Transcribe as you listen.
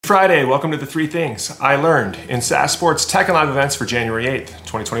Friday. Welcome to the 3 Things I Learned in SaaS Sports Tech and Live events for January 8th,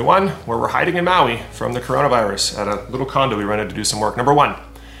 2021, where we're hiding in Maui from the coronavirus at a little condo we rented to do some work. Number 1,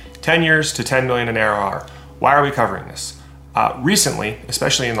 10 years to 10 million in ARR. Why are we covering this? Recently,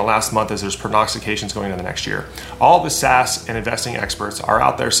 especially in the last month as there's prognostications going into the next year, all the SaaS and investing experts are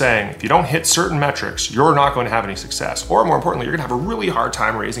out there saying if you don't hit certain metrics, you're not going to have any success. Or more importantly, you're going to have a really hard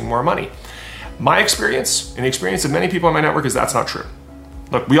time raising more money. My experience and the experience of many people in my network is that's not true.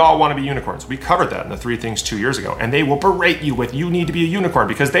 Look, we all want to be unicorns. We covered that in the 3 Things 2 years ago, and they will berate you with you need to be a unicorn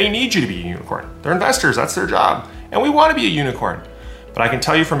because they need you to be a unicorn. They're investors, that's their job, and we want to be a unicorn. But I can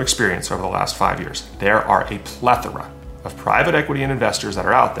tell you from experience over the last 5 years, there are a plethora of private equity and investors that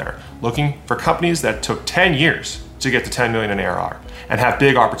are out there looking for companies that took 10 years to get to 10 million in ARR and have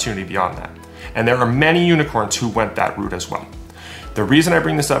big opportunity beyond that. And there are many unicorns who went that route as well. The reason I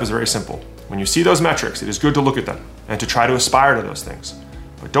bring this up is very simple. When you see those metrics, it is good to look at them and to try to aspire to those things.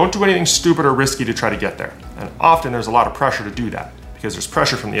 But don't do anything stupid or risky to try to get there. And often there's a lot of pressure to do that because there's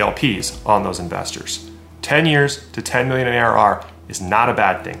pressure from the LPs on those investors. 10 years to 10 million in ARR is not a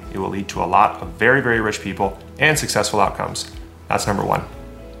bad thing. It will lead to a lot of very, very rich people and successful outcomes. That's number 1.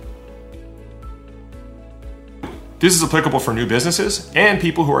 This is applicable for new businesses and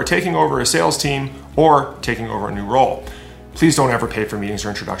people who are taking over a sales team or taking over a new role. Please don't ever pay for meetings or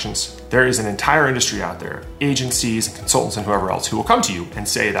introductions. There is an entire industry out there, agencies and consultants and whoever else, who will come to you and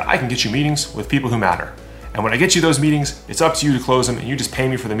say that I can get you meetings with people who matter. And when I get you those meetings, it's up to you to close them and you just pay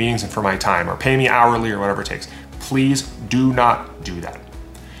me for the meetings and for my time or pay me hourly or whatever it takes. Please do not do that.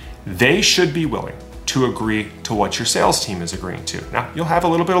 They should be willing to agree to what your sales team is agreeing to. Now, you'll have a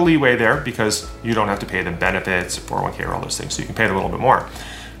little bit of leeway there because you don't have to pay them benefits, 401k, or all those things, so you can pay them a little bit more.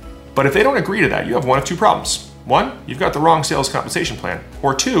 But if they don't agree to that, you have one of 2 problems. 1, you've got the wrong sales compensation plan,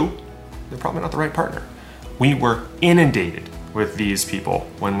 or 2, they're probably not the right partner. We were inundated with these people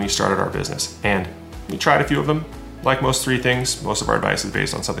when we started our business, and we tried a few of them. Like most 3 things, most of our advice is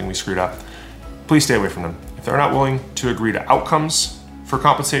based on something we screwed up. Please stay away from them. If they're not willing to agree to outcomes for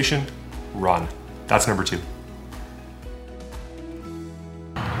compensation, run. That's number 2.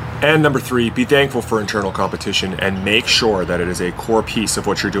 And number 3, be thankful for internal competition and make sure that it is a core piece of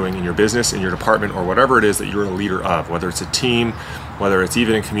what you're doing in your business, in your department, or whatever it is that you're a leader of, whether it's a team, whether it's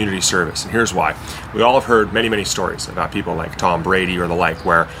even in community service. And here's why. We all have heard many, many stories about people like Tom Brady or the like,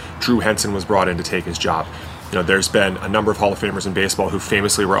 where Drew Henson was brought in to take his job. You know, there's been a number of Hall of Famers in baseball who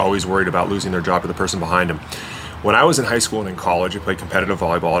famously were always worried about losing their job to the person behind them. When I was in high school and in college, I played competitive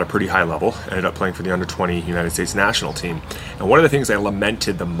volleyball at a pretty high level. I ended up playing for the under-20 United States national team. And one of the things I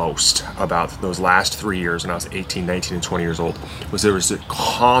lamented the most about those last 3 years when I was 18, 19, and 20 years old was there was a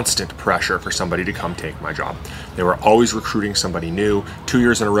constant pressure for somebody to come take my job. They were always recruiting somebody new. 2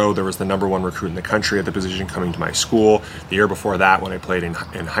 years in a row, there was the number 1 recruit in the country at the position coming to my school. The year before that, when I played in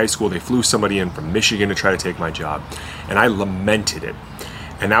high school, they flew somebody in from Michigan to try to take my job. And I lamented it.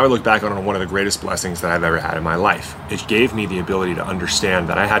 And now I look back on one of the greatest blessings that I've ever had in my life. It gave me the ability to understand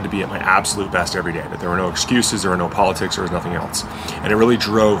that I had to be at my absolute best every day, that there were no excuses, there were no politics, there was nothing else. And it really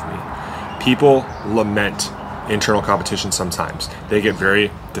drove me. People lament internal competition sometimes. They get very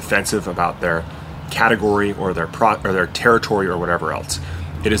defensive about their category or their territory or whatever else.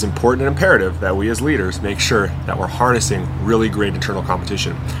 It is important and imperative that we as leaders make sure that we're harnessing really great internal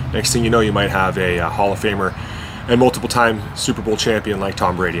competition. Next thing you know, you might have a Hall of Famer and multiple-time Super Bowl champion like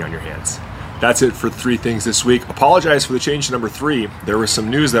Tom Brady on your hands. That's it for 3 Things this week. Apologize for the change to number 3. There was some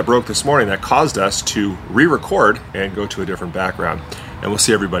news that broke this morning that caused us to re-record and go to a different background. And we'll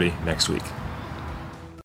see everybody next week.